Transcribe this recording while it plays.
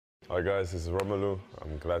Hi guys, this is Romelu.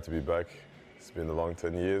 I'm glad to be back. It's been a long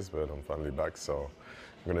 10 years, but I'm finally back, so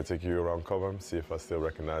I'm gonna take you around Cobham, see if I still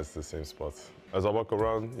recognize the same spots. As I walk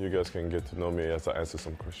around, you guys can get to know me as I answer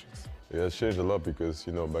some questions. Yeah, it's changed a lot because,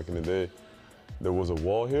 back in the day, there was a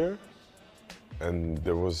wall here, and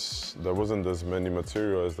there wasn't as many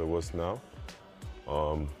material as there was now.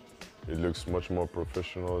 It looks much more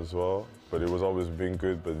professional as well, but it was always been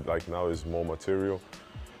good, but like now it's more material.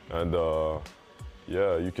 And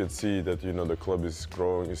yeah, you can see that, the club is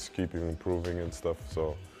growing, is keeping improving and stuff.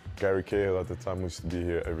 So Gary Cahill at the time used to be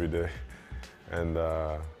here every day. And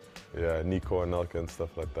yeah, Nico and Elka and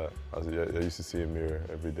stuff like that. I used to see him here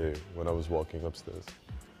every day when I was walking upstairs.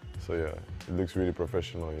 So yeah, it looks really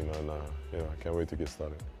professional, and I can't wait to get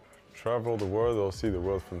started. Travel the world or see the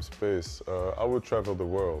world from space? I would travel the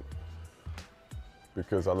world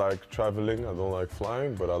because I like traveling. I don't like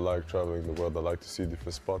flying, but I like traveling the world. I like to see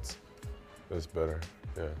different spots. That's better,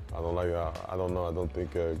 yeah. I don't know, I don't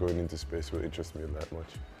think going into space will interest me that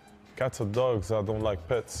much. Cats or dogs, I don't like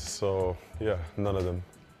pets, so yeah, none of them.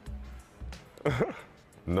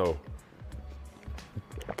 No.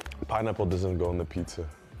 Pineapple doesn't go on the pizza.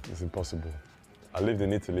 It's impossible. I lived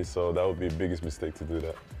in Italy, so that would be the biggest mistake to do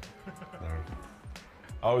that.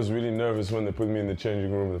 I was really nervous when they put me in the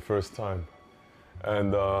changing room the first time.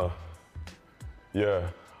 And yeah,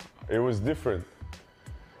 it was different.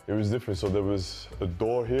 It was different, so there was a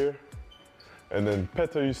door here, and then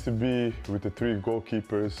Petter used to be with the 3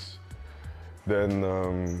 goalkeepers. Then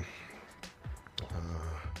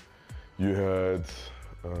you had,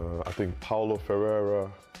 I think, Paulo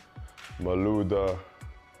Ferreira, Maluda,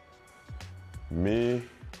 me,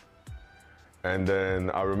 and then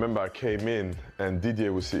I remember I came in and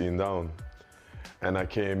Didier was sitting down, and I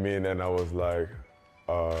came in and I was like,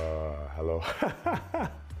 hello.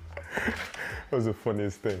 It was the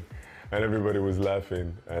funniest thing, and everybody was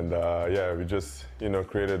laughing, and yeah, we just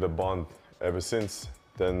created a bond ever since.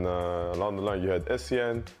 Then along the line you had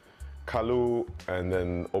Essien, Kalu, and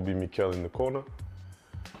then Obi Mikel in the corner,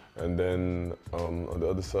 and then on the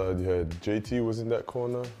other side you had JT was in that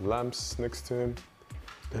corner, Lamps next to him,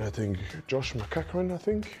 then I think Josh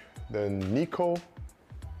McCachran, then Nico,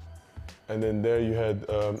 and then there you had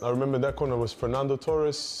I remember that corner was Fernando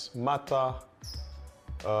Torres, Mata,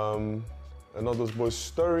 and all those boys,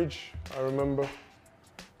 Sturridge, I remember.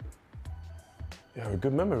 Yeah, a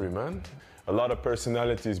good memory, man. A lot of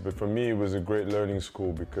personalities, but for me it was a great learning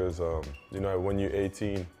school because, when you're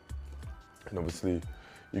 18, and obviously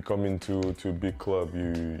you come into a big club,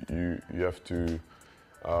 you have to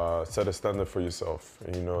set a standard for yourself.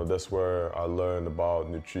 And, that's where I learned about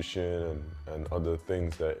nutrition and other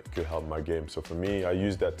things that could help my game. So for me, I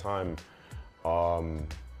used that time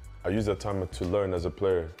to learn as a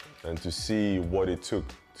player and to see what it took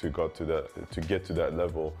to get to that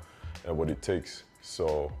level and what it takes.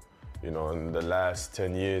 So, in the last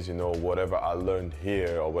 10 years, whatever I learned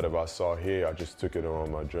here or whatever I saw here, I just took it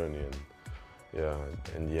on my journey, and yeah,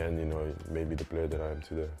 in the end, it made me the player that I am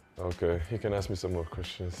today. Okay, you can ask me some more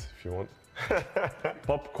questions if you want.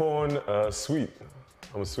 Popcorn, sweet.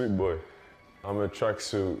 I'm a sweet boy. I'm a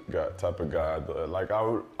tracksuit type of guy. Like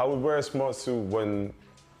I would wear a smart suit when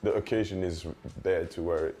the occasion is there to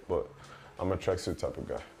wear it, but I'm a tracksuit type of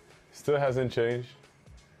guy. Still hasn't changed.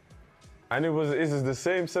 And it's the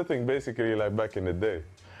same setting basically like back in the day.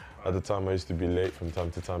 At the time I used to be late from time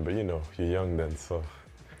to time, but you're young then, so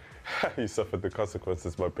you suffered the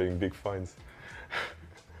consequences by paying big fines.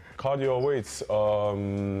 Cardio weights,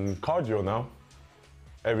 cardio now.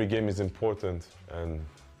 Every game is important, and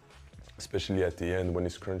especially at the end when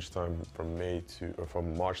it's crunch time from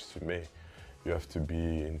March to May. You have to be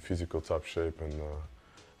in physical top shape, and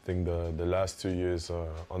I think the last 2 years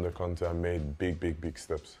on the Conte I made big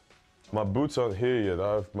steps. My boots aren't here yet.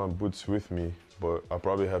 I have my boots with me, but I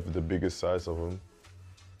probably have the biggest size of them.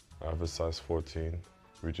 I have a size 14,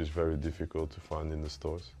 which is very difficult to find in the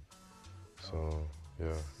stores. So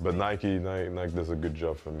yeah, but Nike does a good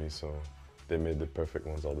job for me, so they made the perfect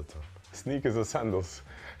ones all the time. Sneakers or sandals?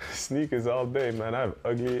 Sneakers all day, man. I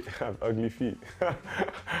have ugly feet.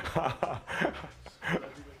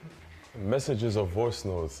 Messages or voice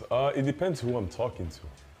notes? It depends who I'm talking to.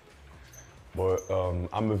 But I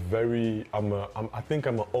think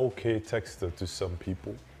I'm an okay texter to some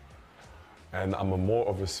people, and I'm more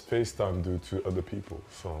of a space-time dude to other people.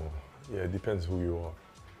 So yeah, it depends who you are.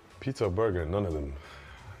 Pizza or burger? None of them.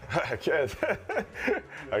 I can't.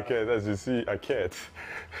 I can't. As you see, I can't.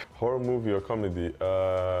 Horror movie or comedy?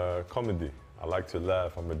 Comedy. I like to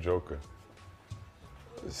laugh. I'm a joker.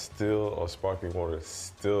 Still or sparkling water?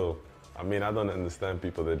 Still. I mean, I don't understand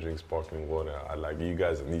people that drink sparkling water. You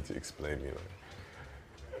guys need to explain me.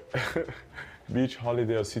 Beach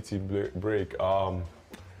holiday or city break?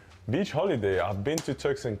 Beach holiday. I've been to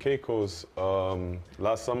Turks and Caicos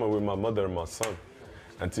last summer with my mother and my son.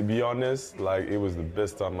 And to be honest, like it was the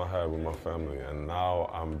best time I had with my family. And now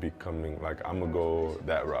I'm becoming, like I'm gonna go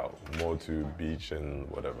that route, more to beach and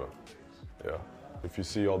whatever. Yeah. If you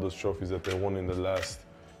see all those trophies that they won in the last,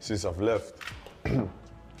 since I've left, it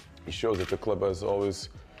shows that the club has always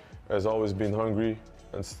been hungry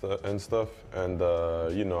and stuff. And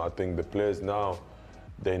you know, I think the players now,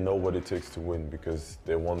 they know what it takes to win because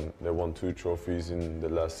they won 2 trophies in the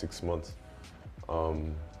last 6 months.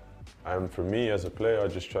 And for me as a player, I'm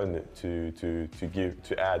just trying to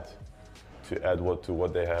add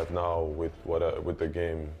what they have now with the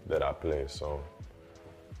game that I play. So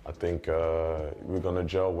I think we're gonna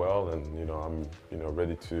gel well, and you know I'm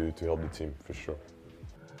ready to help the team for sure.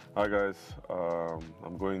 Hi guys,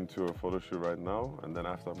 I'm going to a photo shoot right now, and then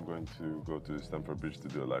after I'm going to go to Stamford Bridge to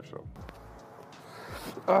do a live show.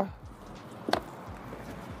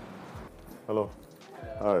 Hello.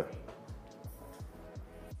 Hi.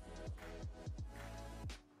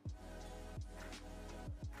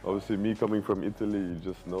 Obviously, me coming from Italy, you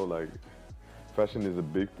just know like fashion is a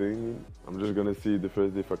big thing. I'm just gonna see the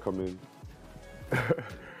first day if I come in.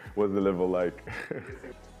 What's the level like?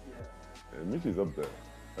 Yeah, Michi's up there.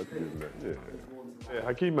 That's good, man. Yeah. Yeah,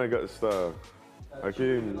 Hakeem, I got star.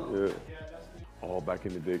 Hakeem, yeah. Oh, back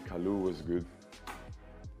in the day, Kalu was good.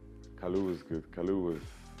 Kalu was good. Kalu was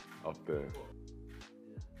up there.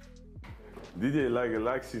 Didier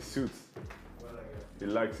likes his suits. He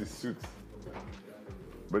likes his suits.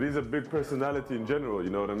 But he's a big personality in general, you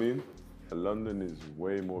know what I mean? London is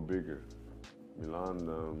way more bigger. Milan,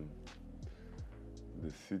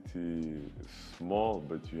 the city is small,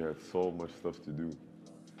 but you have so much stuff to do.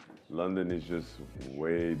 London is just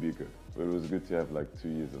way bigger. But it was good to have like 2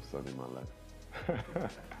 years of sun in my life.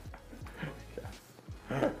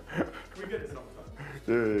 We get it sometimes.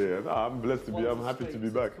 Yeah. No, I'm blessed to be, I'm happy to be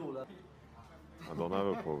back. I don't have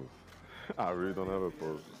a pose. I really don't have a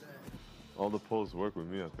pose. All the poses work with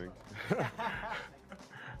me, I think.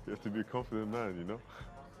 You have to be a confident man, you know?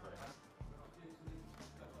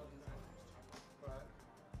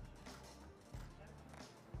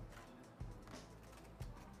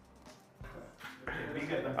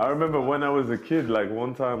 I remember when I was a kid, like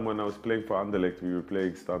one time when I was playing for Anderlecht, we were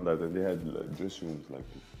playing standard and they had dress rooms like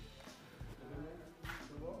this.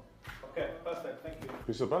 Okay, perfect, thank you.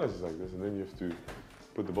 Crystal Palace is like this, and then you have to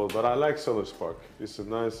put the ball. But I like Sellers Park. It's a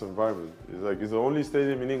nice environment. It's the only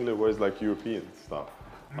stadium in England where it's like European stuff.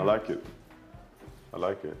 I like it. I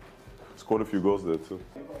like it. Scored a few goals there too.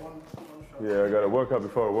 Yeah, I got to work out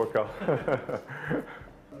before I work out.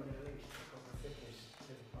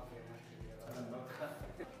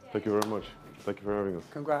 Thank you very much. Thank you for having us.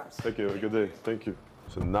 Congrats. Thank you. Have a good day. Thank you.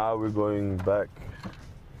 So now we're going back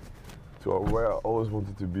to where I always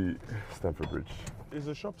wanted to be, Stamford Bridge. Is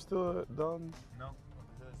the shop still down? No.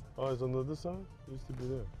 Oh, it's on the other side? It used to be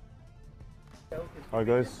there. Hi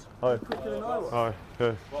guys. Hi. Hi.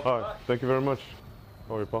 Hey. Hi. Thank you very much.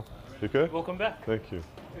 How are you, Paul? You okay? Welcome back. Thank you.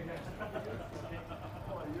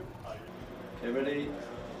 Okay, ready?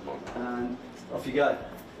 And off you go.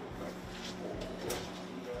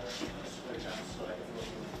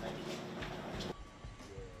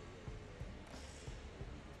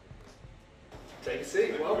 Take a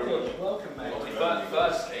seat. Welcome. Welcome, mate. Well,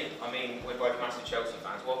 firstly, I mean, we're both massive Chelsea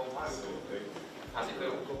fans. Welcome home. How's it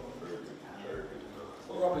feel?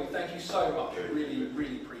 Well, Robbie, thank you so much. Really,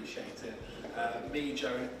 really appreciate it. Me,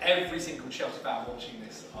 Joe, and every single Chelsea fan watching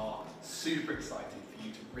this are super excited for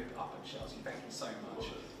you to rip up at Chelsea. Thank you so much.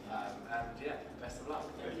 And yeah, best of luck.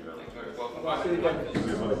 Thank you very much. Welcome home. I'll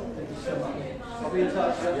be in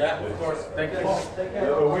touch. Yeah, of course. Thank you.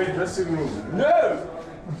 Away dressing room. No!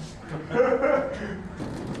 Thank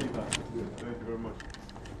you very much.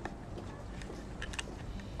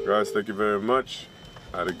 Guys, thank you very much.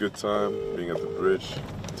 I had a good time being at the bridge,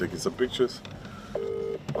 taking some pictures.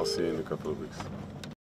 I'll see you in a couple of weeks.